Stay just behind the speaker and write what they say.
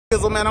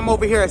Thuggizzle, man. I'm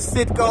over here at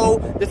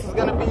CITGO. This is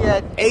gonna be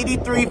at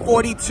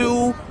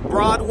 8342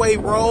 Broadway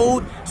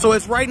Road. So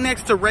it's right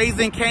next to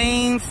Raising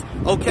Cane's,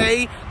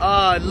 okay?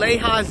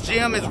 Leha's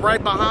Gym is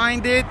right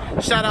behind it.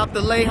 Shout out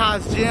to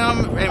Leha's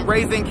Gym and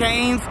Raising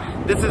Cane's.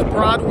 This is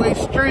Broadway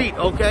Street,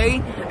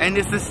 okay? And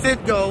this is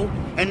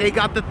CITGO, and they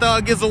got the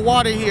Thuggizzle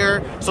water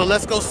here. So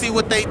let's go see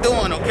what they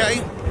doing,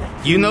 okay?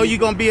 You know you're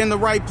gonna be in the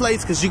right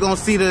place because you're gonna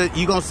see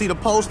the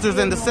posters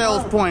and the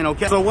sales point,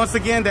 okay? So once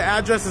again, the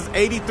address is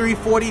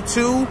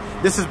 8342.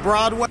 This is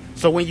Broadway.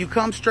 So when you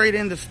come straight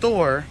in the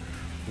store,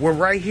 we're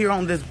right here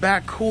on this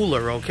back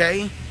cooler,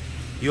 okay?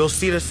 You'll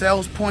see the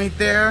sales point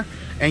there,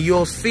 and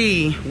you'll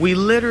see we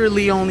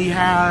literally only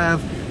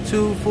have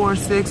 2, 4,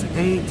 6,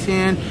 8,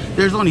 10.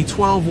 There's only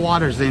 12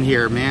 waters in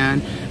here,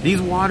 man.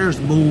 These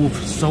waters move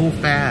so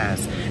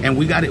fast, and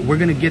we're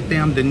gonna get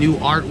them the new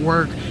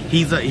artwork.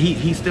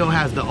 He still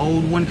has the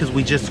old one because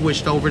we just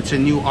switched over to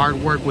new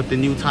artwork with the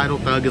new title,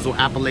 Thuggizzle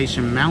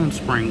Appalachian Mountain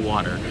Spring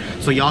Water.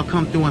 So y'all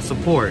come through and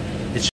support.